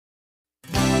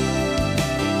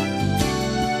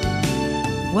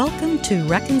Welcome to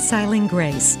Reconciling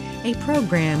Grace, a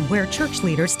program where church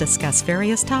leaders discuss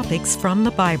various topics from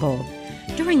the Bible.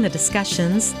 During the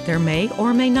discussions, there may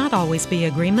or may not always be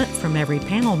agreement from every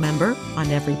panel member on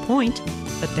every point,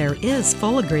 but there is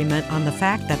full agreement on the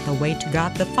fact that the way to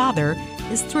God the Father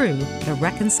is through the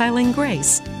reconciling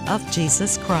grace of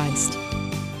Jesus Christ.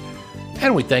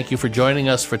 And we thank you for joining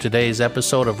us for today's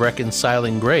episode of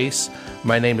Reconciling Grace.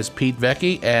 My name is Pete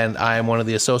Vecchi, and I am one of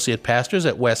the associate pastors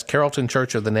at West Carrollton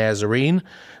Church of the Nazarene.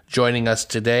 Joining us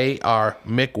today are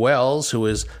Mick Wells, who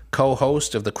is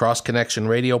co-host of the Cross Connection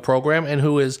radio program and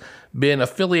who has been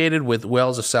affiliated with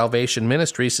Wells of Salvation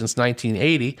Ministry since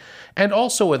 1980. And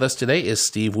also with us today is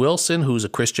Steve Wilson, who's a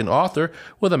Christian author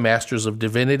with a Master's of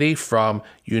Divinity from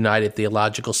United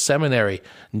Theological Seminary.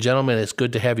 Gentlemen, it's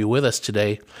good to have you with us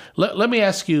today. Let me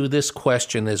ask you this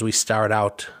question as we start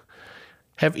out.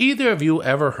 Have either of you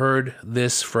ever heard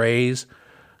this phrase,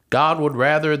 God would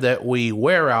rather that we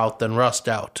wear out than rust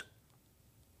out?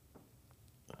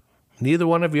 Neither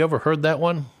one of you ever heard that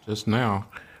one? Just now.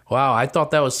 Wow, I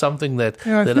thought that was something that...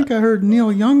 Yeah, I think I heard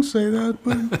Neil Young say that.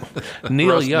 But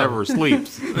Neil Rust Young never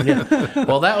sleeps. Yeah.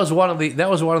 Well, that was one of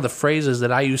the phrases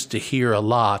that I used to hear a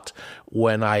lot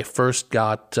when I first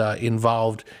got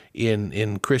involved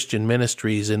in Christian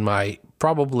ministries in my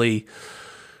probably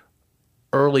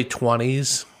early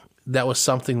 20s. That was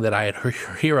something that I had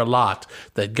hear a lot,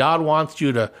 that God wants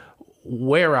you to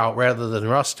wear out rather than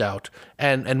rust out.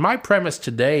 And my premise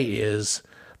today is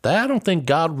that I don't think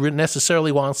God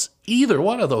necessarily wants either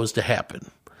one of those to happen.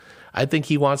 I think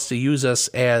he wants to use us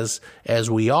as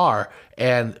we are.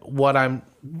 And what I'm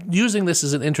using this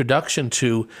as an introduction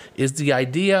to is the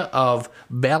idea of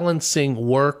balancing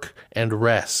work and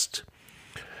rest.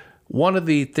 One of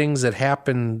the things that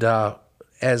happened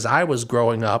as I was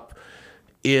growing up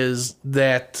is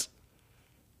that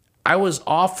I was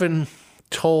often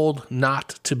told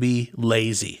not to be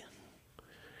lazy.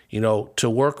 To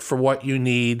work for what you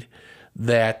need,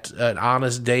 that an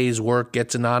honest day's work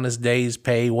gets an honest day's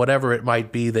pay, whatever it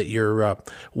might be that you're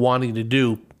wanting to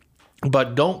do.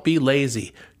 But don't be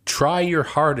lazy. Try your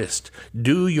hardest.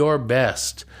 Do your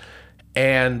best.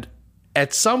 And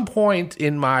at some point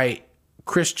in my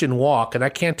Christian walk, and I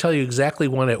can't tell you exactly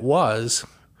when it was,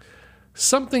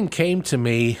 something came to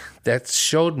me that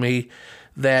showed me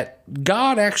that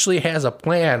God actually has a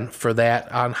plan for that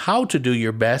on how to do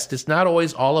your best. It's not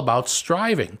always all about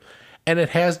striving. And it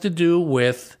has to do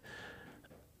with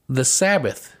the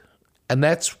Sabbath. And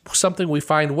that's something we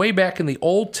find way back in the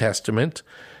Old Testament.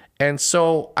 And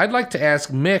so I'd like to ask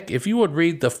Mick if you would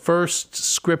read the first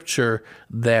scripture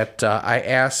that I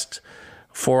asked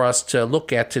for us to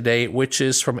look at today, which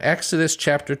is from Exodus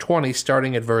chapter 20,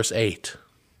 starting at verse 8.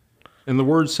 And the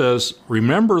word says,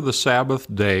 "Remember the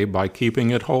Sabbath day by keeping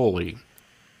it holy.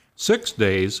 6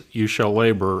 days you shall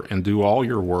labor and do all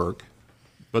your work,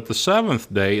 but the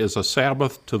seventh day is a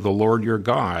Sabbath to the Lord your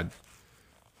God.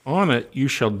 On it you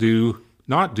shall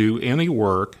not do any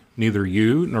work, neither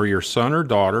you nor your son or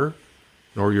daughter,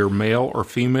 nor your male or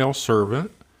female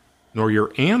servant, nor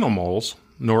your animals,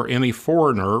 nor any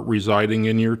foreigner residing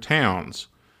in your towns.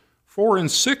 For in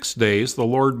 6 days the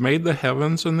Lord made the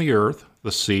heavens and the earth,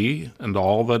 the sea, and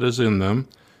all that is in them,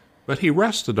 but he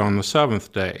rested on the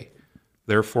seventh day.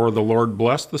 Therefore the Lord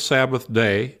blessed the Sabbath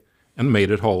day and made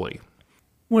it holy."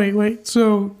 Wait.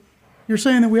 So you're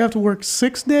saying that we have to work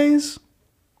 6 days?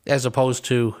 As opposed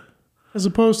to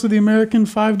the American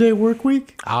 5-day work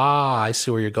week? I see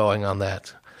where you're going on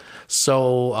that.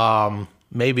 So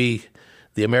maybe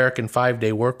the American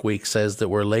 5-day work week says that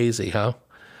we're lazy, huh?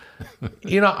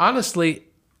 Honestly,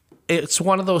 it's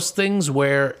one of those things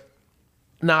where,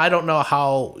 now I don't know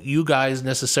how you guys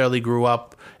necessarily grew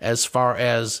up as far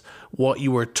as what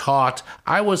you were taught.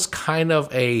 I was kind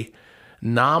of a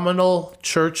nominal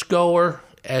churchgoer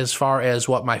as far as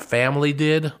what my family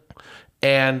did.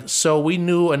 And so we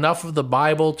knew enough of the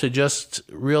Bible to just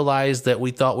realize that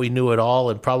we thought we knew it all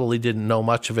and probably didn't know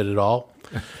much of it at all.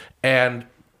 And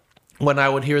when I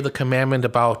would hear the commandment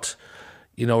about,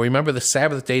 remember the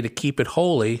Sabbath day to keep it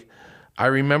holy, I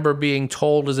remember being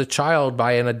told as a child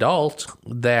by an adult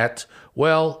that,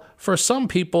 well, for some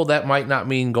people that might not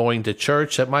mean going to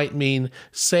church. That might mean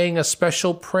saying a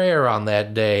special prayer on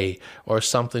that day or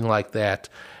something like that.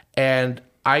 And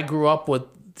I grew up with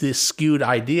this skewed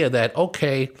idea that,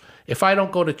 okay, if I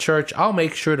don't go to church, I'll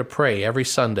make sure to pray every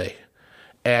Sunday.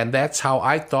 And that's how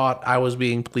I thought I was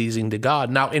being pleasing to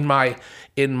God. Now, in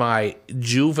my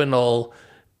juvenile,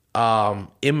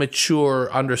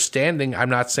 immature understanding, I'm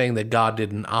not saying that God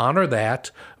didn't honor that,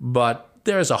 but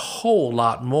there's a whole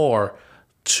lot more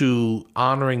to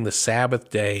honoring the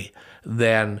Sabbath day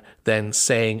than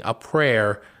saying a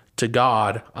prayer to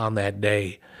God on that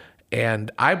day.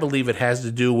 And I believe it has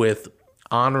to do with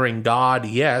honoring God,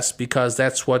 yes, because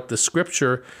that's what the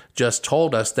scripture just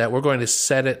told us, that we're going to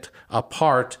set it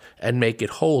apart and make it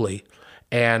holy.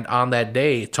 And on that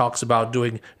day, it talks about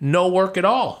doing no work at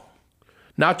all.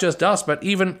 Not just us, but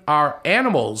even our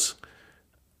animals,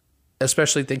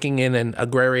 especially thinking in an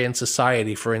agrarian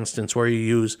society, for instance, where you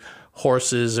use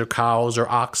horses or cows or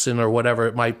oxen or whatever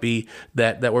it might be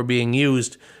that were being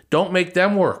used. Don't make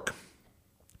them work.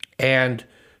 And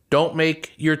don't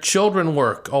make your children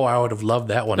work. Oh, I would have loved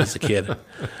that one as a kid.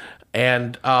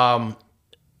 And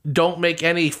don't make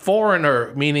any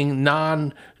foreigner, meaning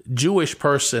non-Jewish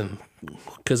person,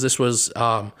 because this was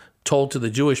told to the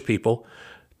Jewish people,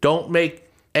 don't make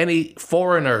any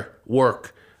foreigner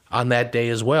work on that day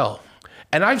as well.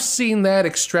 And I've seen that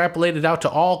extrapolated out to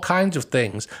all kinds of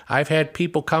things. I've had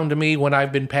people come to me when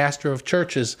I've been pastor of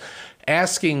churches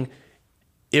asking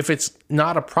if it's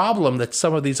not a problem that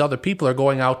some of these other people are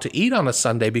going out to eat on a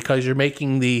Sunday because you're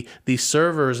making the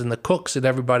servers and the cooks and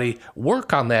everybody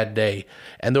work on that day.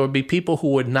 And there would be people who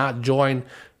would not join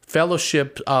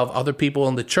fellowship of other people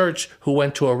in the church who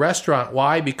went to a restaurant.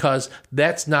 Why? Because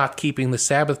that's not keeping the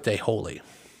Sabbath day holy.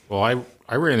 Well,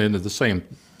 I ran into the same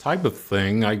type of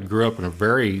thing. I grew up in a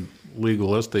very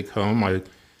legalistic home.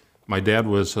 My dad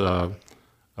was a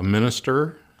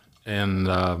minister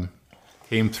and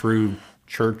came through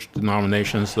church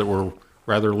denominations that were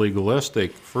rather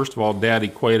legalistic. First of all, Dad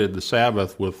equated the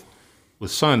Sabbath with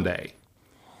Sunday,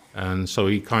 and so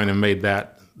he kind of made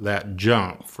that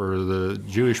jump. For the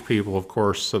Jewish people, of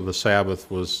course, so the Sabbath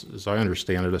was, as I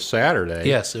understand it, a Saturday.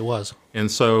 Yes, it was.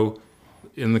 And so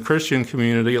in the Christian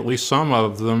community, at least some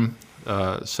of them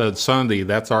said Sunday,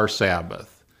 that's our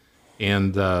Sabbath.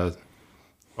 And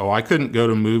I couldn't go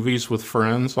to movies with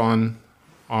friends on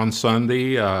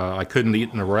Sunday. I couldn't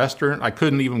eat in a restaurant. I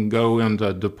couldn't even go into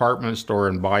a department store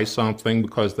and buy something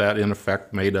because that, in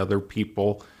effect, made other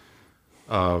people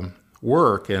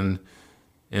work. And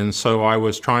so I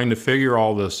was trying to figure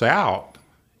all this out.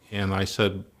 And I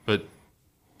said, but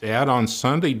Dad, on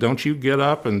Sunday, don't you get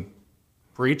up and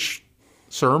preach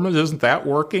sermons? Isn't that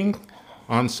working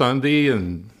on Sunday?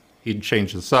 And he'd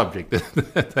change the subject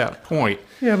at that point.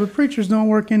 Yeah, but preachers don't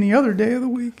work any other day of the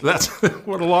week. That's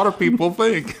what a lot of people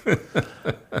think.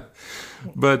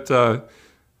 But,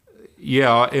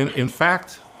 in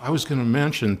fact, I was going to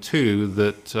mention, too,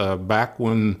 that back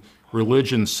when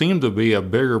religion seemed to be a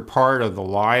bigger part of the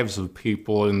lives of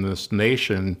people in this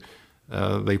nation,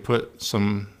 they put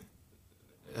some,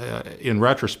 in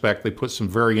retrospect, they put some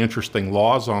very interesting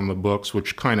laws on the books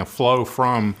which kind of flow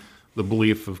from the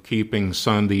belief of keeping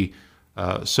Sunday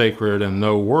sacred and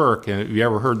no work. And have you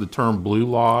ever heard the term blue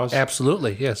laws?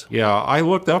 Absolutely, yes. Yeah, I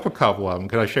looked up a couple of them.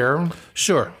 Could I share them?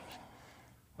 Sure.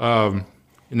 In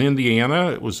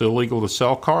Indiana, it was illegal to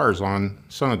sell cars on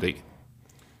Sunday.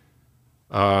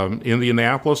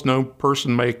 Indianapolis, no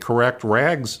person may collect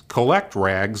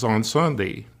rags on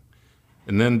Sunday.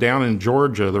 And then down in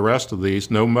Georgia, the rest of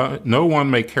these, no one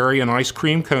may carry an ice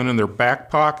cream cone in their back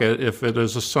pocket if it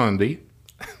is a Sunday.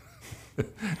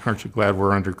 Aren't you glad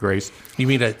we're under grace? You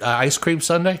mean an ice cream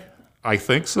sundae? I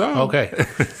think so. Okay.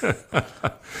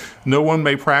 No one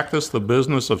may practice the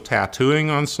business of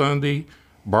tattooing on Sunday.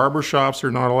 Barbershops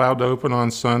are not allowed to open on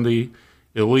Sunday.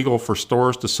 Illegal for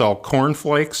stores to sell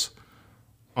cornflakes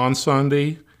on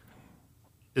Sunday.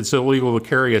 It's illegal to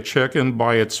carry a chicken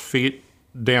by its feet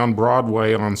down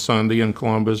Broadway on Sunday in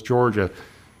Columbus, Georgia.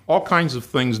 All kinds of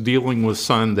things dealing with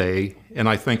Sunday, and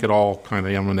I think it all kind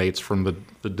of emanates from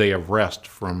the day of rest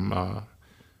from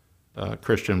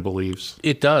Christian beliefs.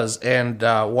 It does, and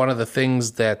one of the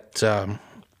things that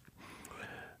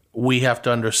we have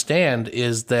to understand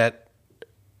is that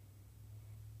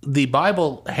the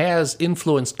Bible has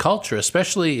influenced culture,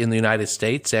 especially in the United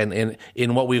States and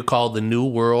in what we call the New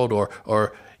World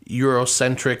or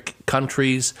Eurocentric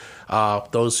countries,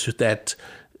 those that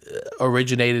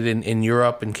originated in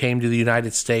Europe and came to the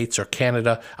United States or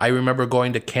Canada. I remember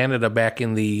going to Canada back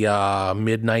in the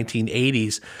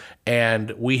mid-1980s,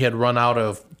 and we had run out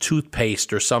of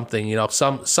toothpaste or something,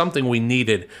 something we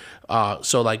needed.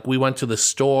 So like we went to the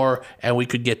store and we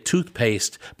could get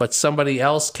toothpaste, but somebody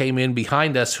else came in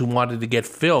behind us who wanted to get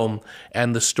film,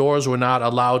 and the stores were not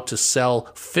allowed to sell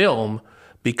film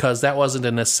because that wasn't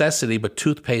a necessity, but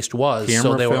toothpaste was. Camera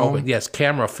so they film? were open. Yes,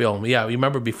 camera film. Yeah,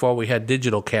 remember before we had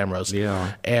digital cameras.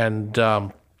 Yeah. And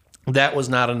that was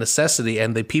not a necessity,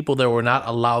 and the people there were not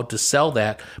allowed to sell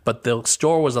that, but the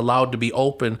store was allowed to be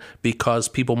open because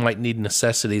people might need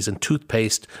necessities, and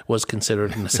toothpaste was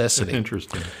considered a necessity.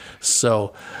 Interesting.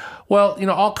 So, well,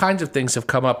 all kinds of things have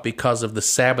come up because of the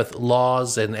Sabbath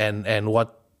laws and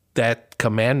what that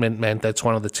commandment meant. That's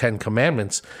one of the 10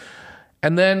 commandments.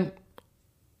 And then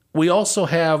we also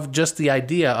have just the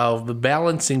idea of the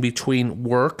balancing between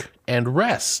work and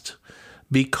rest,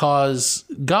 because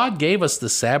God gave us the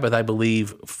Sabbath, I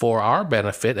believe, for our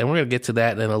benefit, and we're going to get to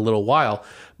that in a little while.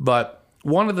 But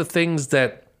one of the things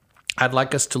that I'd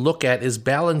like us to look at is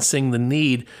balancing the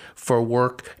need for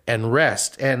work and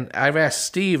rest. And I've asked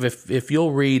Steve if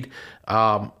you'll read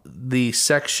the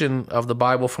section of the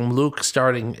Bible from Luke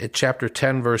starting at chapter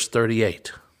 10, verse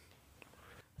 38.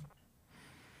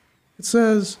 It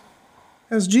says,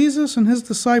 "As Jesus and his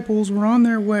disciples were on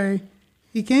their way,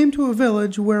 he came to a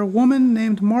village where a woman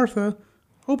named Martha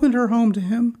opened her home to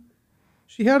him.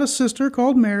 She had a sister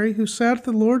called Mary who sat at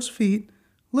the Lord's feet,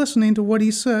 listening to what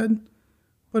he said.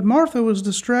 But Martha was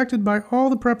distracted by all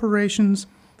the preparations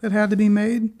that had to be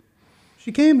made.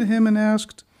 She came to him and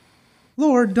asked,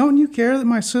 'Lord, don't you care that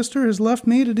my sister has left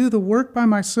me to do the work by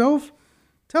myself?'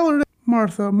 'Tell her to—'"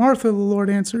 "Martha, Martha," the Lord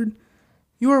answered,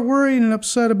 "you are worried and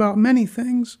upset about many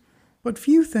things, but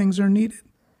few things are needed,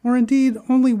 or indeed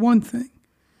only one thing.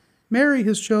 Mary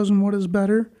has chosen what is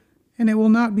better, and it will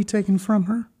not be taken from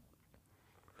her."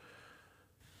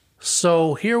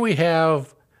 So here we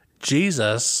have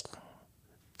Jesus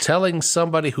telling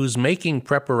somebody who's making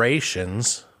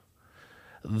preparations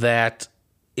that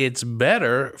it's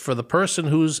better for the person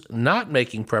who's not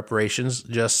making preparations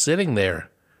just sitting there.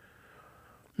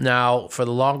 Now, for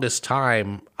the longest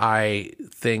time, I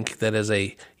think that as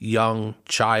a young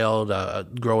child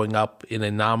growing up in a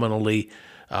nominally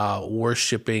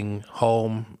worshiping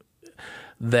home,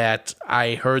 that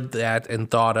I heard that and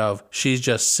thought of, she's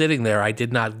just sitting there. I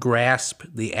did not grasp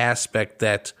the aspect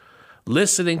that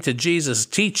listening to Jesus'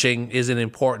 teaching is an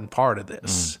important part of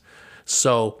this.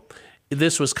 So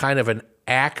this was kind of an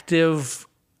active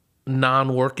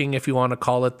non-working, if you want to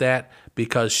call it that,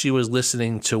 because she was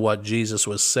listening to what Jesus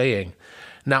was saying.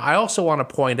 Now, I also want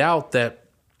to point out that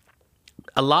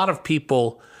a lot of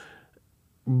people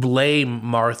blame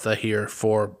Martha here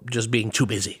for just being too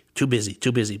busy.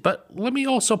 But let me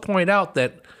also point out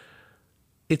that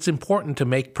it's important to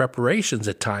make preparations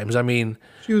at times. I mean,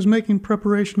 she was making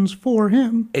preparations for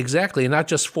him. Exactly, not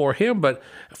just for him, but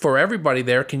for everybody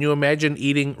there. Can you imagine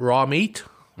eating raw meat?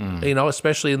 You know,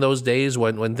 especially in those days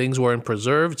when things weren't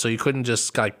preserved, so you couldn't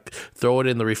just like throw it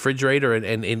in the refrigerator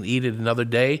and eat it another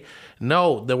day.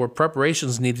 No, there were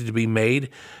preparations needed to be made,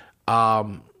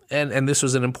 and this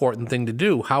was an important thing to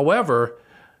do. However,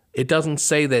 it doesn't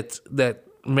say that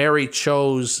Mary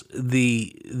chose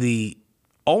the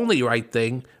only right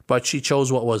thing, but she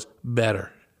chose what was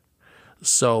better.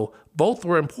 So both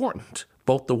were important,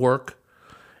 both the work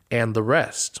and the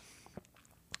rest.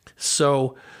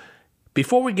 So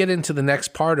before we get into the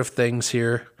next part of things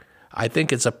here, I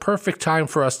think it's a perfect time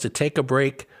for us to take a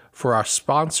break for our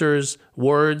sponsors'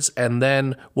 words, and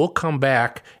then we'll come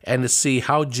back and to see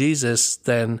how Jesus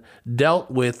then dealt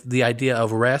with the idea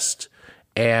of rest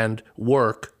and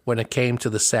work when it came to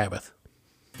the Sabbath.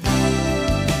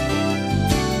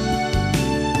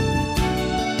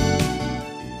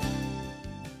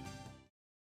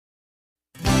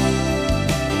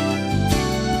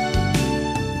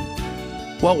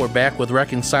 Well, we're back with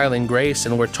Reconciling Grace,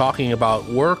 and we're talking about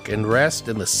work and rest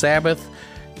and the Sabbath.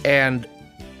 And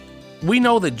we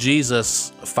know that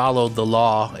Jesus followed the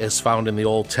law as found in the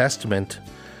Old Testament.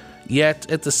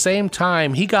 Yet, at the same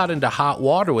time, he got into hot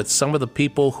water with some of the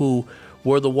people who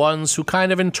were the ones who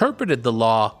kind of interpreted the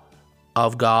law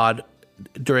of God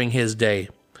during his day.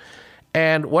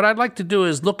 And what I'd like to do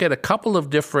is look at a couple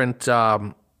of different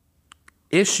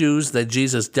issues that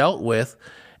Jesus dealt with.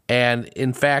 And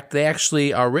in fact, they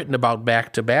actually are written about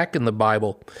back to back in the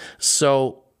Bible.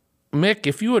 So, Mick,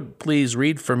 if you would please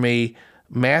read for me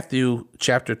Matthew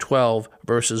chapter 12,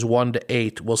 verses 1 to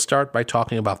 8. We'll start by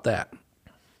talking about that.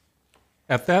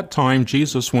 At that time,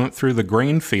 Jesus went through the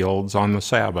grain fields on the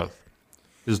Sabbath.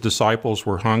 His disciples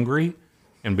were hungry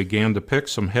and began to pick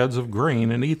some heads of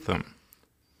grain and eat them.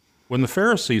 When the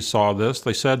Pharisees saw this,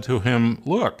 they said to him,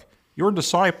 "Look, your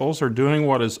disciples are doing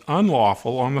what is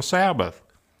unlawful on the Sabbath."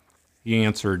 He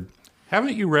answered,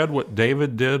 "Haven't you read what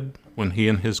David did when he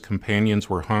and his companions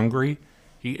were hungry?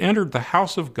 He entered the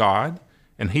house of God,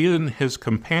 and he and his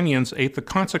companions ate the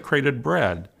consecrated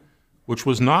bread, which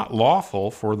was not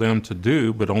lawful for them to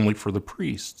do, but only for the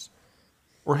priests.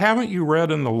 Or haven't you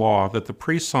read in the law that the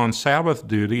priests on Sabbath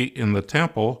duty in the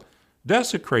temple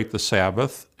desecrate the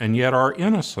Sabbath and yet are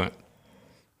innocent?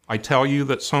 I tell you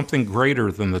that something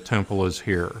greater than the temple is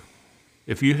here.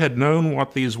 If you had known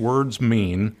what these words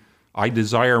mean, 'I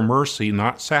desire mercy,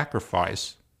 not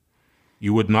sacrifice,'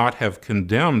 you would not have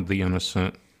condemned the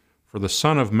innocent, for the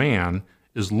Son of Man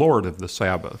is Lord of the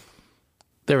Sabbath."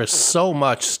 There is so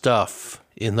much stuff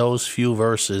in those few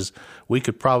verses. We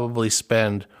could probably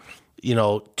spend,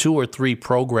 2 or 3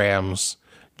 programs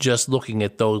just looking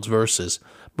at those verses.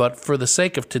 But for the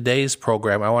sake of today's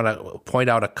program, I want to point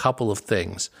out a couple of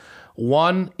things.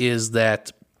 One is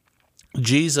that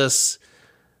Jesus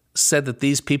said that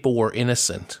these people were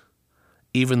innocent,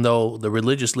 even though the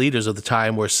religious leaders of the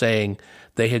time were saying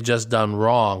they had just done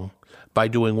wrong by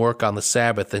doing work on the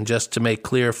Sabbath. And just to make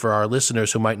clear for our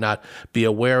listeners who might not be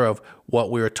aware of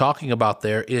what we were talking about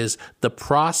there, is the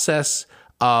process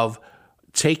of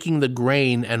taking the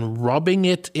grain and rubbing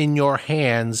it in your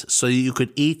hands so you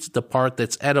could eat the part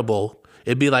that's edible.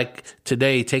 It'd be like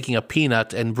today taking a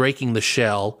peanut and breaking the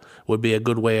shell would be a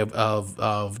good way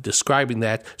of describing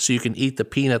that, so you can eat the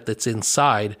peanut that's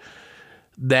inside.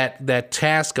 That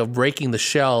task of breaking the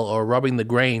shell or rubbing the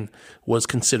grain was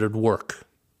considered work,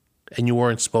 and you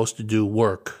weren't supposed to do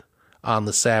work on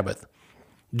the Sabbath.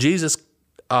 Jesus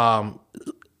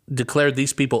declared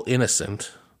these people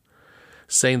innocent,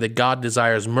 saying that God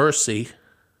desires mercy,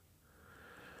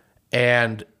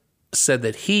 and said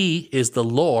that he is the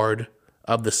Lord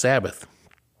of the Sabbath,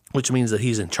 which means that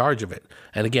he's in charge of it.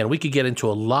 And again, we could get into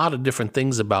a lot of different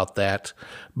things about that,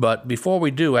 but before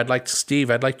we do, I'd like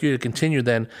you to continue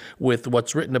then with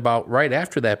what's written about right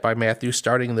after that by Matthew,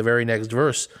 starting in the very next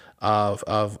verse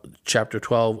of chapter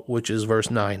 12, which is verse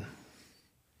 9.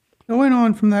 Going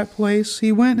on from that place,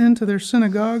 he went into their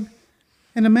synagogue,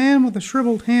 and a man with a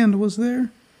shriveled hand was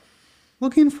there.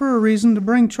 Looking for a reason to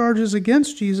bring charges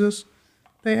against Jesus,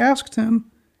 they asked him,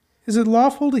 "Is it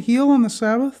lawful to heal on the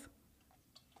Sabbath?"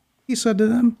 He said to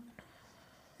them,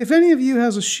 "If any of you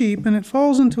has a sheep and it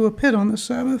falls into a pit on the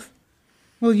Sabbath,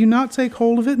 will you not take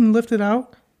hold of it and lift it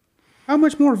out? How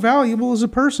much more valuable is a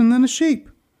person than a sheep?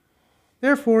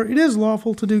 Therefore it is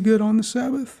lawful to do good on the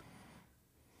Sabbath."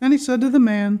 Then he said to the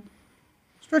man,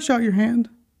 "Stretch out your hand."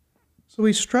 So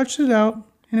he stretched it out,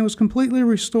 and it was completely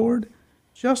restored,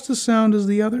 just as sound as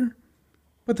the other.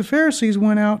 But the Pharisees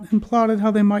went out and plotted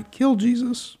how they might kill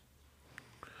Jesus.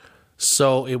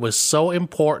 So it was so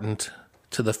important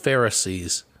to the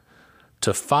Pharisees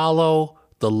to follow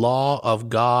the law of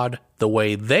God the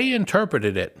way they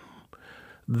interpreted it,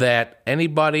 that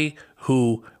anybody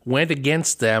who went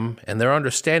against them and their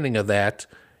understanding of that,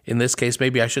 in this case,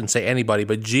 maybe I shouldn't say anybody,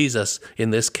 but Jesus, in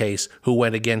this case, who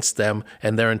went against them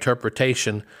and their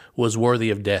interpretation, was worthy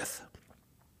of death.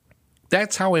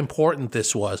 That's how important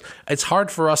this was. It's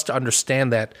hard for us to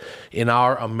understand that in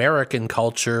our American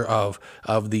culture of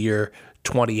the year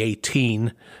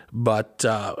 2018, but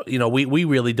we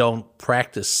really don't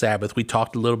practice Sabbath. We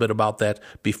talked a little bit about that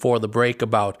before the break,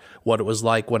 about what it was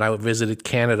like when I visited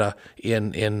Canada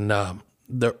in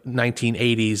the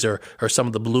 1980s, or some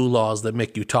of the blue laws that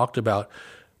Mick, you talked about.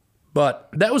 But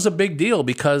that was a big deal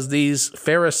because these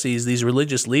Pharisees, these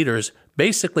religious leaders,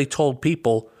 basically told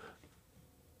people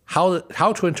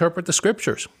how to interpret the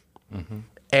scriptures. Mm-hmm.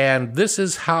 And this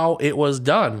is how it was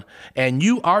done. And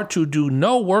you are to do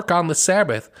no work on the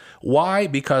Sabbath. Why?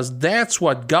 Because that's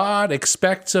what God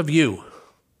expects of you.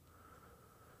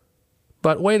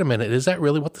 But wait a minute, is that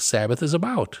really what the Sabbath is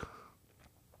about?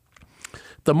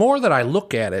 The more that I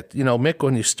look at it, Mick,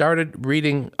 when you started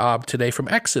reading today from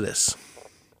Exodus,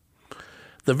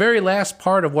 the very last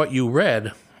part of what you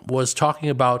read was talking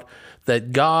about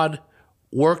that God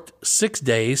worked 6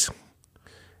 days,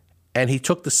 and he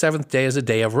took the 7th day as a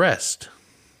day of rest.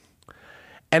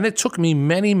 And it took me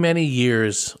many, many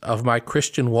years of my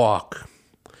Christian walk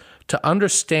to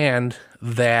understand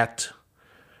that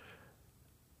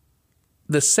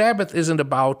the Sabbath isn't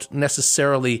about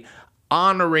necessarily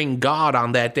honoring God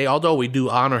on that day, although we do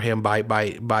honor him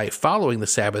by following the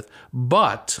Sabbath,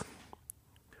 but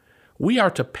we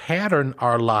are to pattern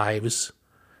our lives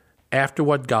after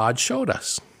what God showed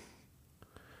us.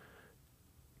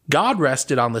 God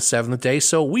rested on the 7th day,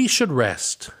 so we should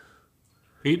rest.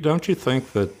 Pete, don't you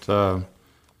think that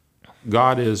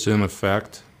God is, in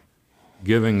effect,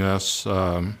 giving us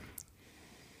an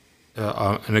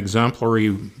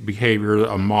exemplary behavior,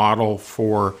 a model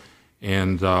for,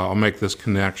 and I'll make this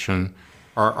connection,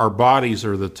 our bodies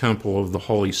are the temple of the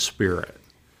Holy Spirit.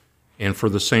 And for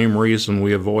the same reason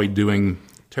we avoid doing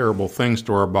terrible things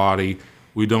to our body,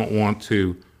 we don't want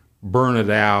to burn it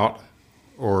out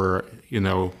or,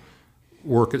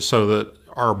 work it so that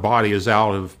our body is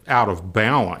out of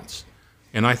balance.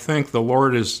 And I think the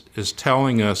Lord is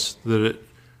telling us that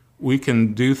we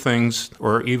can do things,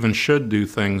 or even should do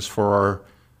things, for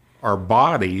our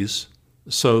bodies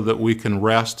so that we can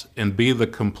rest and be the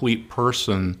complete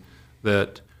person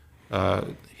that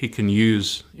he can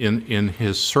use in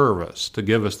his service to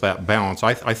give us that balance.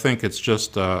 I think it's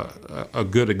just a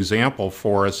good example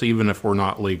for us, even if we're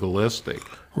not legalistic.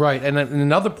 Right. And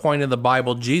another point in the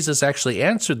Bible, Jesus actually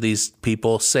answered these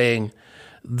people saying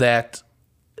that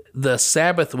the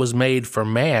Sabbath was made for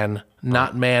man,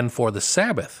 not man for the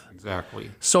Sabbath. Exactly.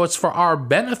 So it's for our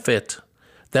benefit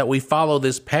that we follow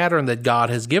this pattern that God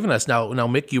has given us. Now,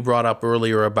 Mick, you brought up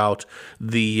earlier about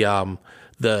the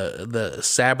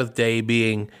Sabbath day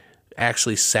being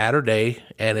actually Saturday,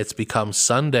 and it's become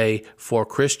Sunday for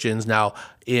Christians. Now,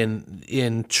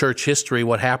 in church history,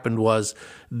 what happened was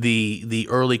the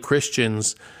early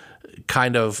Christians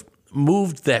kind of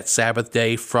moved that Sabbath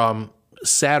day from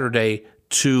Saturday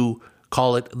to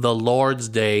call it the Lord's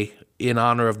Day in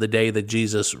honor of the day that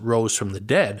Jesus rose from the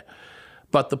dead.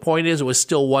 But the point is, it was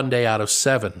still one day out of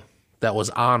 7 that was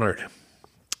honored.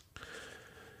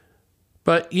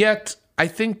 But yet, I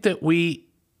think that we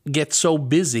get so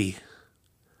busy,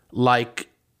 like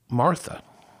Martha,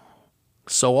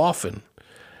 so often,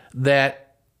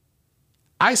 that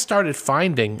I started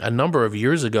finding a number of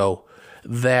years ago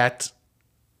that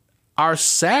our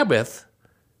Sabbath,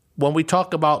 when we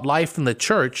talk about life in the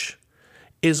church,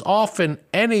 is often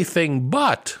anything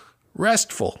but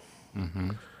restful.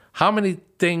 Mm-hmm. How many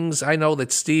things, I know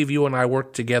that Steve, you and I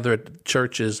worked together at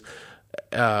churches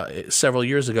several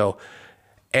years ago,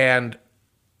 and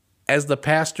as the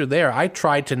pastor there, I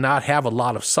tried to not have a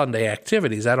lot of Sunday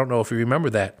activities. I don't know if you remember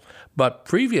that, but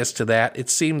previous to that, it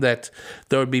seemed that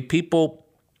there would be people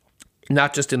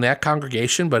not just in that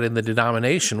congregation, but in the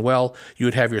denomination. Well, you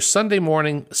would have your Sunday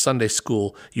morning Sunday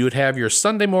school. You would have your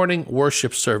Sunday morning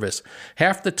worship service.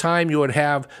 Half the time you would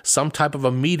have some type of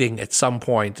a meeting at some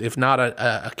point, if not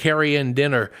a carry-in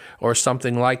dinner or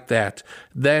something like that.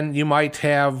 Then you might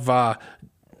have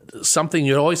something.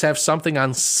 You'd always have something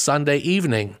on Sunday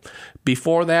evening.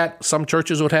 Before that, some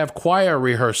churches would have choir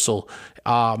rehearsal.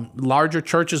 Larger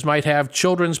churches might have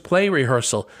children's play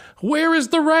rehearsal. Where is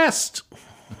the rest?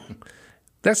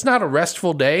 That's not a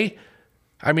restful day.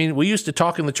 I mean, we used to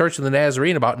talk in the Church of the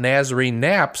Nazarene about Nazarene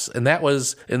naps, and that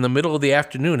was in the middle of the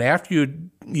afternoon after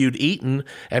you'd eaten,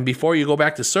 and before you go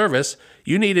back to service,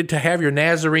 you needed to have your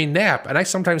Nazarene nap. And I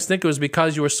sometimes think it was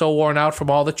because you were so worn out from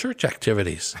all the church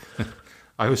activities.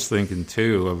 I was thinking,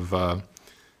 too, of,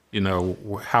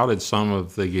 how did some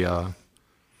of the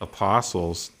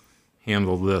apostles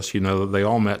handle this? They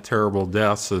all met terrible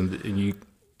deaths, and you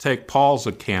take Paul's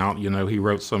account, he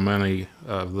wrote so many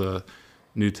of the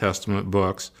New Testament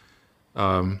books.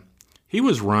 He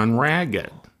was run ragged.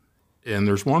 And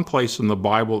there's one place in the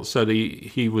Bible that said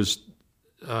he was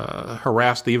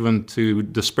harassed even to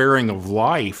despairing of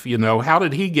life. How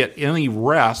did he get any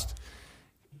rest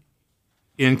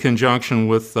in conjunction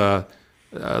with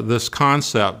this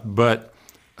concept? But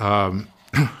I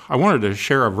wanted to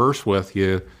share a verse with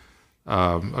you,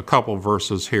 a couple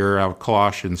verses here out of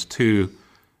Colossians 2,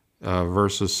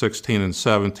 verses 16 and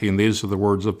 17. These are the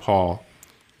words of Paul.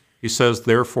 He says,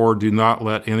 "Therefore do not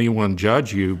let anyone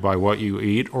judge you by what you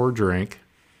eat or drink,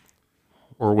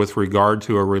 or with regard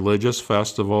to a religious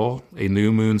festival, a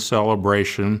new moon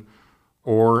celebration,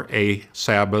 or a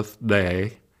Sabbath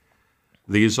day.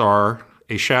 These are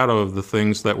a shadow of the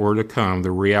things that were to come. The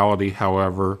reality,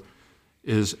 however,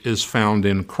 is found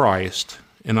in Christ."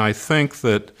 And I think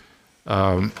that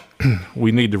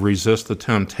we need to resist the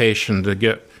temptation to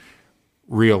get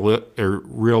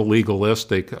real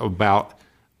legalistic about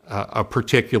a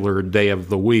particular day of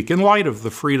the week in light of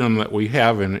the freedom that we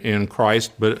have in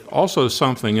Christ, but also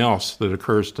something else that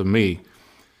occurs to me.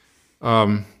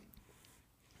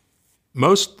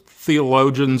 Most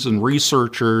theologians and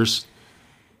researchers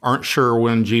aren't sure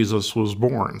when Jesus was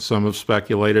born. Some have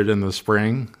speculated in the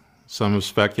spring, some have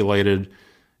speculated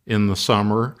in the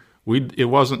summer. It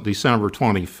wasn't December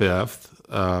 25th.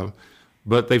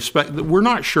 But we're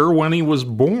not sure when he was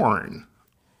born.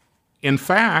 In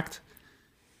fact,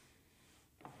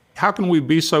 how can we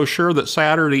be so sure that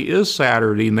Saturday is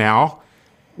Saturday now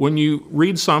when you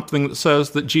read something that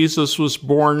says that Jesus was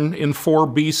born in 4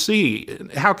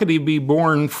 BC? How could he be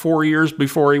born 4 years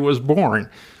before he was born?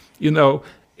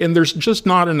 And there's just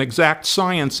not an exact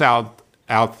science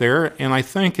out there, and I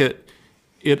think it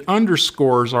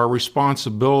underscores our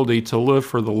responsibility to live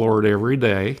for the Lord every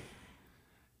day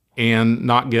and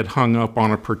not get hung up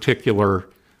on a particular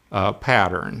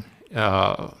pattern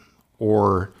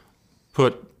or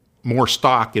put more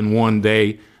stock in one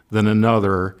day than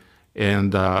another.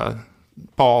 And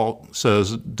Paul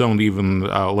says, don't even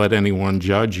let anyone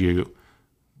judge you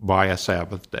by a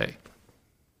Sabbath day.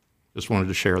 Just wanted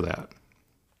to share that.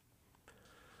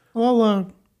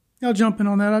 Well, I'll jump in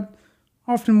on that. I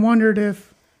often wondered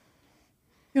if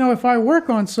if I work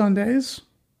on Sundays,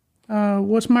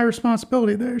 what's my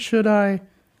responsibility there? Should I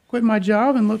quit my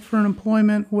job and look for an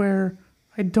employment where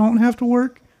I don't have to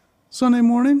work Sunday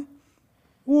morning?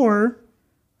 Or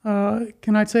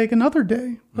can I take another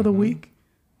day of the week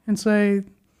and say,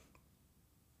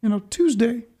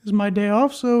 Tuesday is my day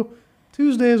off, so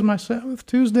Tuesday is my Sabbath.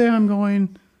 Tuesday I'm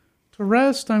going to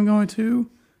rest. I'm going to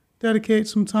dedicate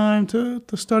some time to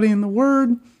studying the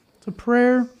Word, to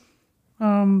prayer.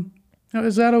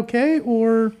 Is that okay,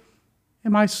 or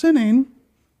am I sinning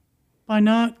by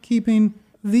not keeping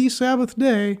the Sabbath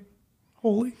day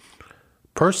holy?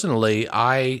 Personally,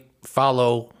 I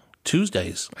follow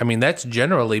Tuesdays. I mean, that's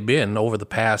generally been, over the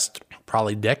past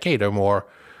probably decade or more,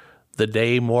 the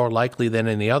day more likely than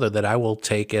any other that I will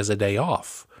take as a day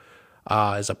off.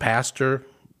 As a pastor,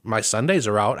 my Sundays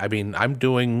are out. I mean, I'm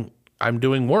doing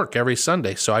work every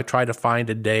Sunday, so I try to find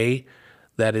a day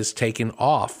that is taken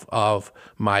off of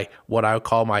what I would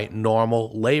call my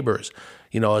normal labors.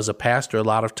 As a pastor, a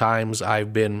lot of times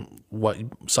I've been what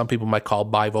some people might call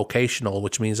bivocational,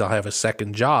 which means I'll have a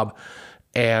second job,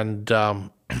 and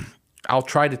I'll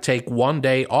try to take one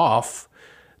day off.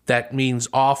 That means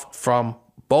off from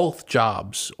both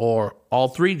jobs or all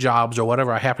three jobs or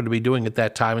whatever I happen to be doing at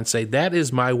that time, and say that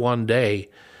is my one day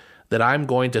that I'm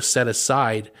going to set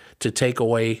aside to take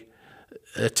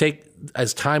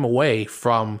as time away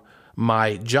from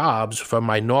my jobs, from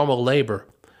my normal labor.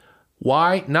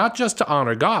 Why? Not just to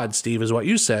honor God, Steve, is what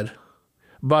you said,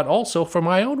 but also for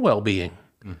my own well-being.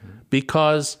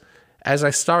 Because as I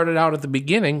started out at the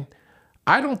beginning,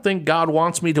 I don't think God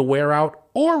wants me to wear out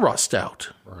or rust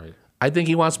out. Right. I think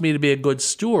he wants me to be a good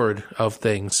steward of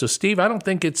things. So, Steve, I don't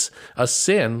think it's a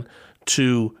sin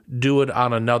to do it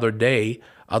on another day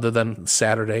other than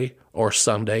Saturday or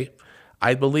Sunday.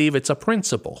 I believe it's a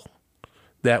principle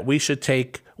that we should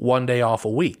take one day off a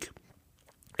week.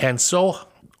 And so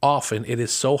often it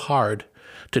is so hard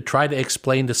to try to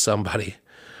explain to somebody,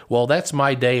 well, that's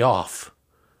my day off.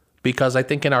 Because I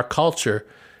think in our culture,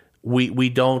 we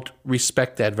don't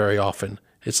respect that very often.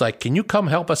 It's like, can you come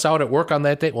help us out at work on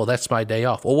that day? Well, that's my day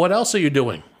off. Well, what else are you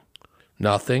doing?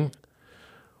 Nothing.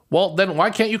 Well, then why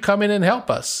can't you come in and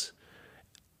help us?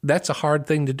 That's a hard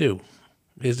thing to do,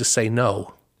 is to say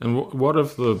no. And what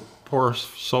if the poor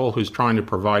soul who's trying to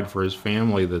provide for his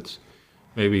family that's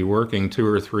maybe working 2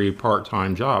 or 3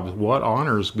 part-time jobs? What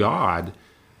honors God?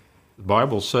 The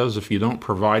Bible says if you don't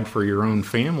provide for your own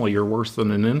family, you're worse than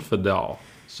an infidel.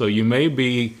 So you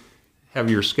may have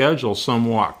your schedule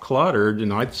somewhat cluttered,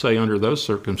 and I'd say under those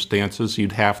circumstances,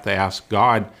 you'd have to ask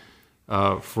God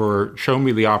show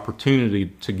me the opportunity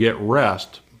to get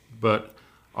rest, but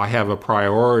I have a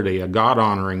priority, a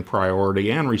God-honoring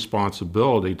priority and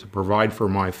responsibility to provide for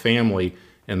my family,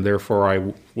 and therefore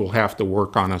I will have to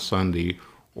work on a Sunday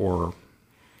or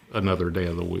another day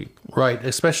of the week. Right,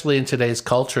 especially in today's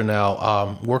culture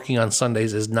now, working on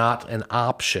Sundays is not an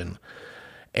option.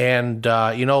 And,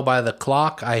 by the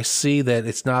clock, I see that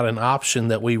it's not an option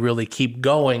that we really keep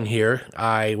going here.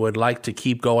 I would like to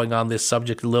keep going on this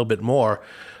subject a little bit more.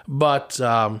 But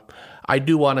I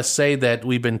do want to say that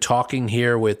we've been talking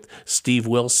here with Steve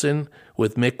Wilson,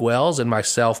 with Mick Wells, and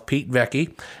myself, Pete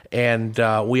Vecchi. And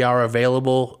we are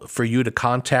available for you to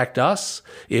contact us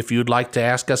if you'd like to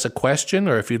ask us a question,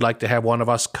 or if you'd like to have one of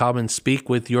us come and speak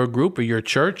with your group or your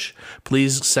church.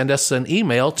 Please send us an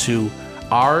email to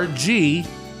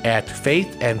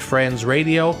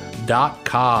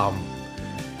rg@faithandfriendsradio.com.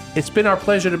 It's been our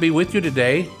pleasure to be with you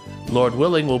today. Lord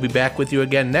willing, we'll be back with you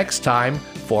again next time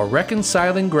for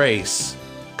Reconciling Grace.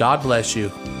 God bless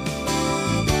you.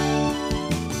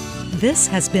 This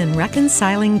has been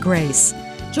Reconciling Grace.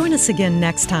 Join us again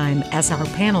next time as our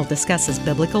panel discusses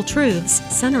biblical truths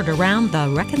centered around the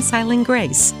reconciling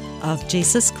grace of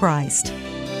Jesus Christ.